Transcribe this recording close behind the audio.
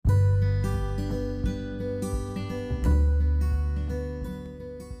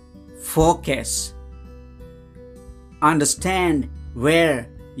Focus. Understand where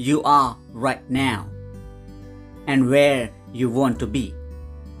you are right now and where you want to be.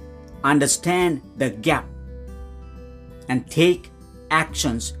 Understand the gap and take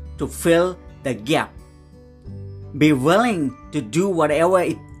actions to fill the gap. Be willing to do whatever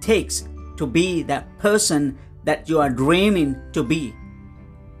it takes to be that person that you are dreaming to be.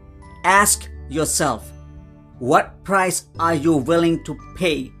 Ask yourself, what price are you willing to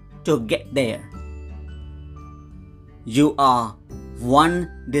pay to get there? You are one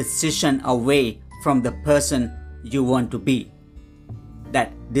decision away from the person you want to be.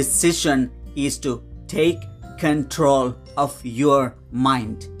 That decision is to take control of your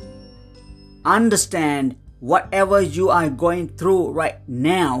mind. Understand whatever you are going through right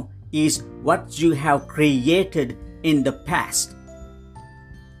now is what you have created in the past.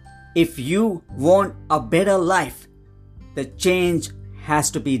 If you want a better life, the change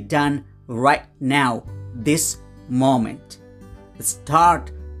has to be done right now, this moment.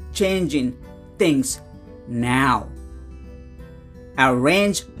 Start changing things now.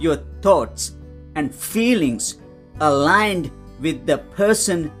 Arrange your thoughts and feelings aligned with the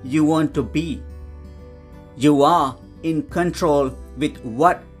person you want to be. You are in control with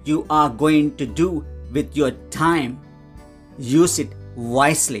what you are going to do with your time. Use it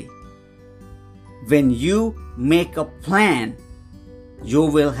wisely. When you make a plan, you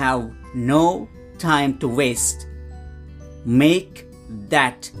will have no time to waste. Make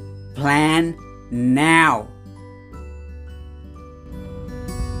that plan now.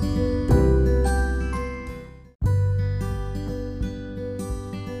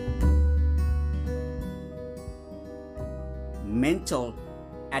 Mental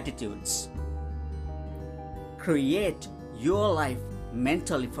attitudes. Create your life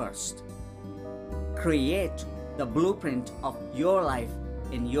mentally first. Create the blueprint of your life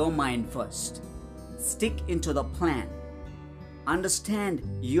in your mind first. Stick into the plan. Understand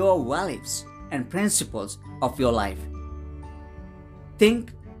your values and principles of your life.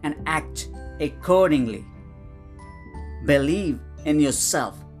 Think and act accordingly. Believe in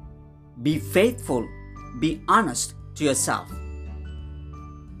yourself. Be faithful. Be honest to yourself.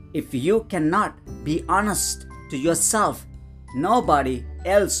 If you cannot be honest to yourself, nobody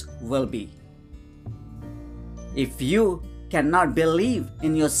else will be. If you cannot believe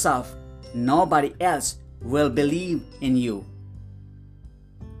in yourself, nobody else will believe in you.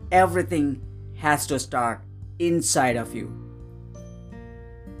 Everything has to start inside of you.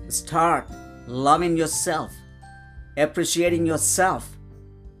 Start loving yourself, appreciating yourself,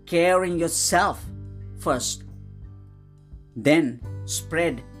 caring yourself first. Then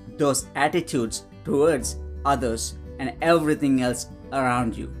spread those attitudes towards others and everything else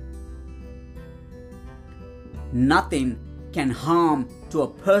around you. Nothing can harm to a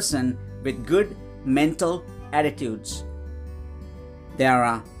person with good mental attitudes. There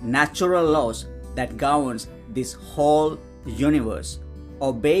are natural laws that govern this whole universe.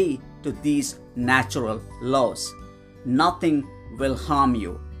 Obey to these natural laws. Nothing will harm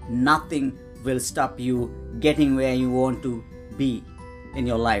you. Nothing will stop you getting where you want to be in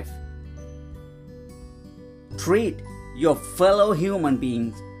your life. Treat your fellow human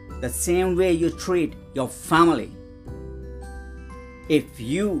beings the same way you treat your family. If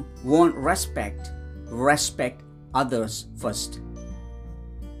you want respect, respect others first.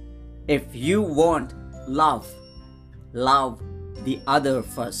 If you want love, love the other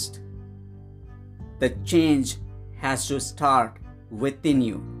first. The change has to start within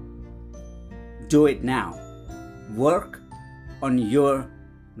you. Do it now. Work on your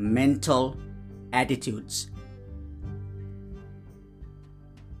mental attitudes.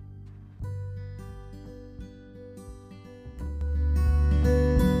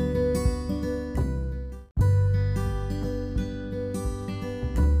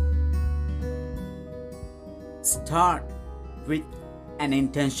 Start with an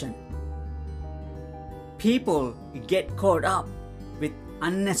intention. People get caught up with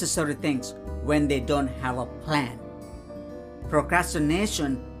unnecessary things when they don't have a plan.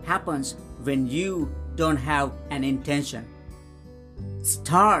 Procrastination happens when you don't have an intention.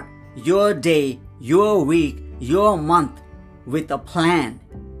 Start your day, your week, your month with a plan.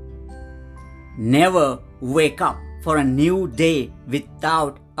 Never wake up for a new day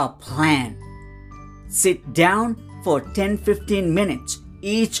without a plan. Sit down for 10-15 minutes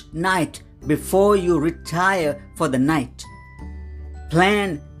each night before you retire for the night.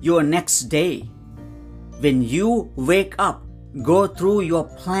 Plan your next day. When you wake up, go through your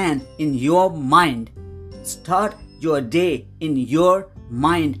plan in your mind. Start your day in your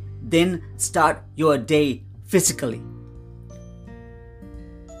mind, then start your day physically.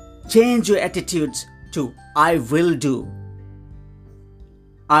 Change your attitudes to I will do.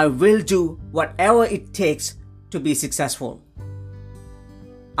 I will do whatever it takes to be successful.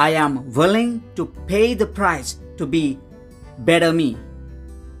 I am willing to pay the price to be better me.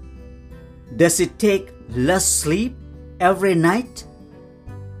 Does it take less sleep every night?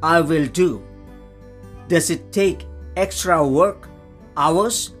 I will do. Does it take extra work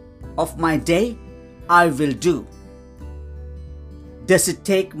hours of my day? I will do. Does it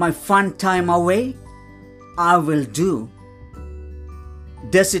take my fun time away? I will do.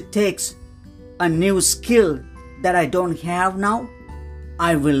 Does it take a new skill that I don't have now?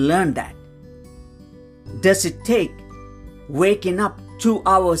 I will learn that. Does it take waking up 2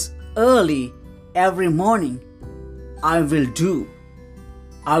 hours early every morning? I will do.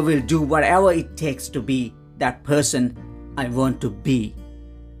 I will do whatever it takes to be that person I want to be.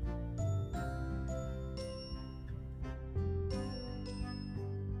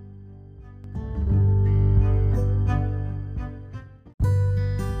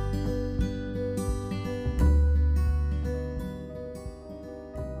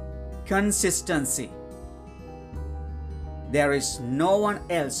 Consistency. There is no one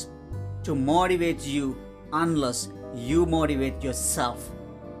else to motivate you unless you motivate yourself.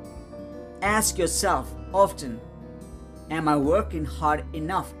 Ask yourself often, am I working hard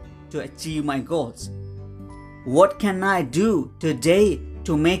enough to achieve my goals? What can I do today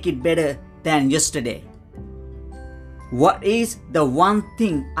to make it better than yesterday? What is the one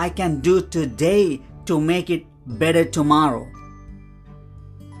thing I can do today to make it better tomorrow?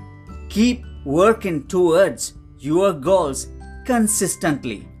 Keep working towards your goals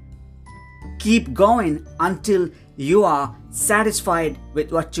consistently. Keep going until you are satisfied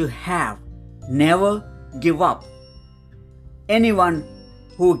with what you have. Never give up. Anyone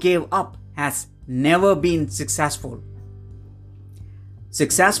who gave up has never been successful.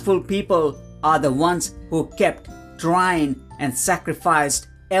 Successful people are the ones who kept trying and sacrificed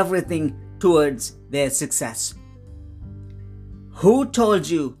everything towards their success. Who told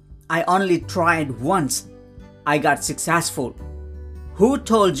you I only tried once, I got successful? Who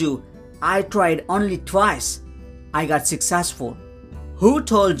told you I tried only twice, I got successful? Who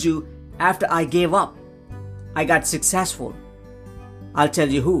told you after I gave up, I got successful? I'll tell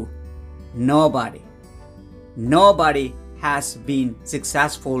you who. Nobody. Nobody has been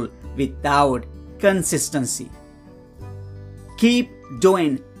successful without consistency. Keep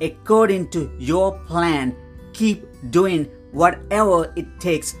doing according to your plan. Keep doing whatever it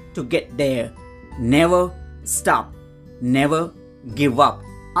takes to get there. Never stop. Never give up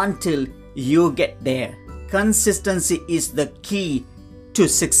until you get there. Consistency is the key to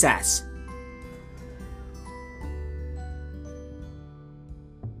success.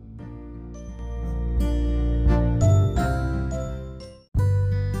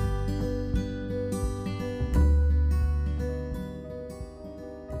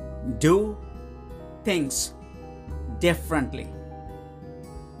 Do things differently.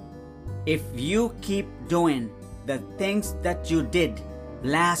 If you keep doing the things that you did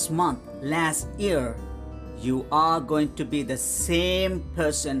last month, last year, you are going to be the same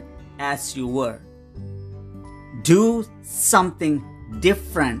person as you were. Do something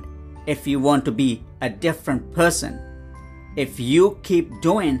different if you want to be a different person. If you keep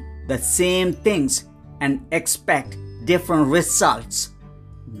doing the same things and expect different results,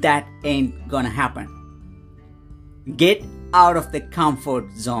 that ain't gonna happen. Get out of the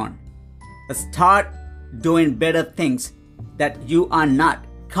comfort zone. Start doing better things that you are not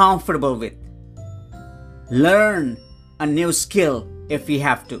comfortable with. Learn a new skill if you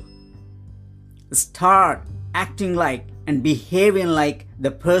have to. Start acting like and behaving like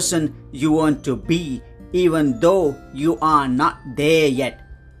the person you want to be, even though you are not there yet.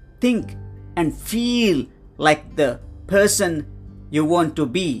 Think and feel like the person you want to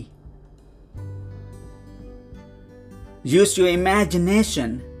be. Use your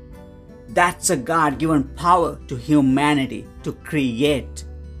imagination. That's a God-given power to humanity to create.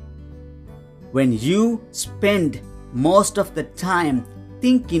 When you spend most of the time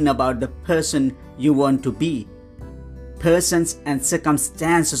thinking about the person you want to be, persons and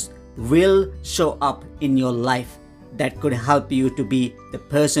circumstances will show up in your life that could help you to be the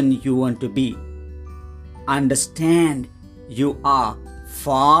person you want to be. Understand, you are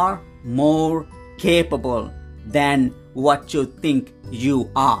far more capable than what you think you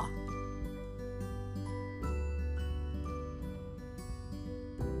are.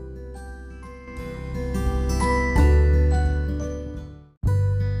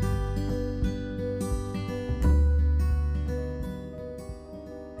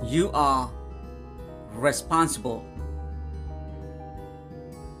 You are responsible.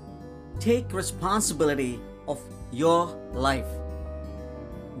 Take responsibility of your life.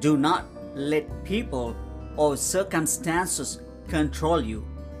 Do not let people or circumstances control you.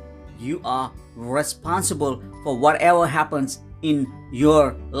 You are responsible for whatever happens in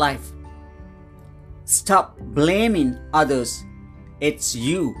your life. Stop blaming others. It's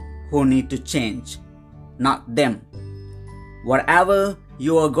you who need to change, not them. Whatever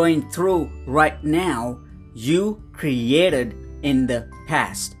you are going through right now, you created in the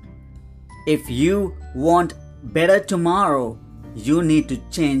past. If you want better tomorrow, you need to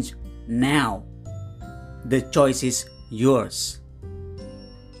change now. The choice is yours.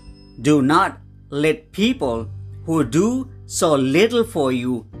 Do not let people who do so little for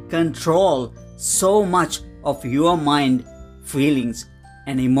you control so much of your mind, feelings,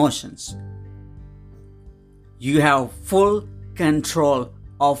 and emotions. You have full control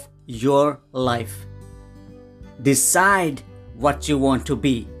of your life. Decide what you want to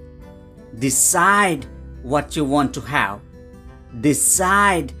be. Decide what you want to have.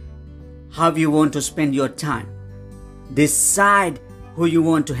 Decide how you want to spend your time. Decide who you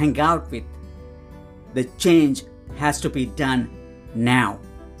want to hang out with. The change has to be done now.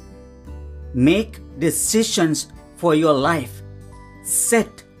 Make decisions for your life.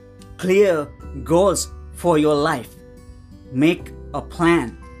 Set clear goals for your life. Make a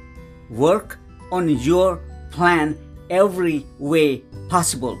plan. Work on your plan every way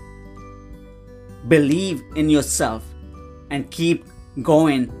possible. Believe in yourself and keep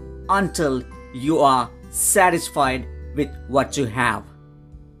going until you are satisfied with what you have.